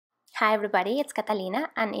Hi everybody, it's Catalina,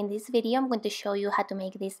 and in this video I'm going to show you how to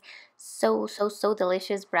make these so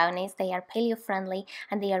delicious brownies. They are paleo friendly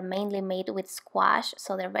and they are mainly made with squash,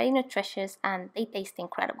 so they're very nutritious and they taste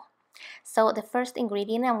incredible. So the first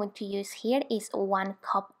ingredient I'm going to use here is 1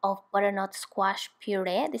 cup of butternut squash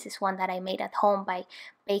puree. This is one that I made at home by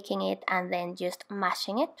baking it and then just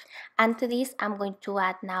mashing it. And to this I'm going to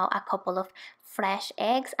add now a couple of fresh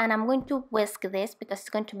eggs, and I'm going to whisk this because it's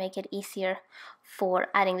going to make it easier for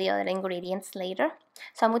adding the other ingredients later.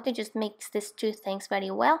 So I'm going to just mix these two things very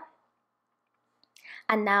well.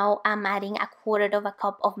 And now I'm adding 1/4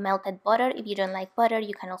 cup of melted butter. If you don't like butter,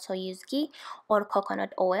 you can also use ghee or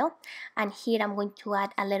coconut oil. And here I'm going to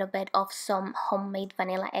add a little bit of some homemade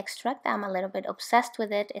vanilla extract. I'm a little bit obsessed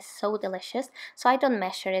with it. It's so delicious. So I don't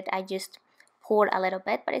measure it, I just pour a little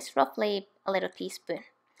bit, but it's roughly a little teaspoon.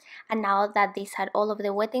 And now that these are all of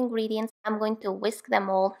the wet ingredients, I'm going to whisk them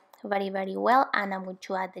all very well, and I'm going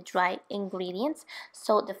to add the dry ingredients.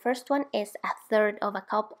 So the first one is 1/3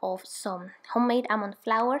 cup of some homemade almond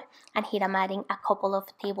flour, and here I'm adding a couple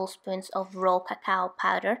of tablespoons of raw cacao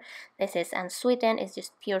powder. This is unsweetened, it's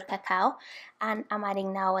just pure cacao. And I'm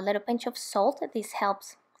adding now a little pinch of salt. This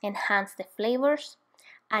helps enhance the flavors.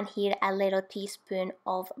 And here a little teaspoon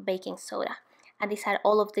of baking soda. And these are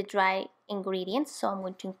all of the dry ingredients, so I'm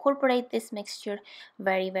going to incorporate this mixture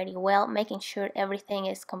very well, making sure everything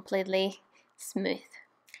is completely smooth.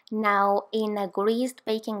 Now in a greased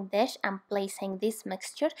baking dish I'm placing this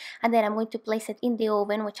mixture, and then I'm going to place it in the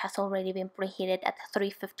oven, which has already been preheated at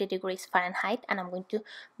 350 degrees Fahrenheit, and I'm going to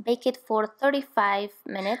bake it for 35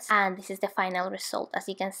 minutes. And this is the final result. As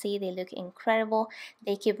you can see, they look incredible.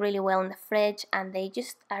 They keep really well in the fridge and they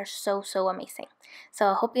just are so amazing. So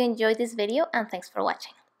I hope you enjoyed this video, and thanks for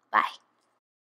watching. Bye.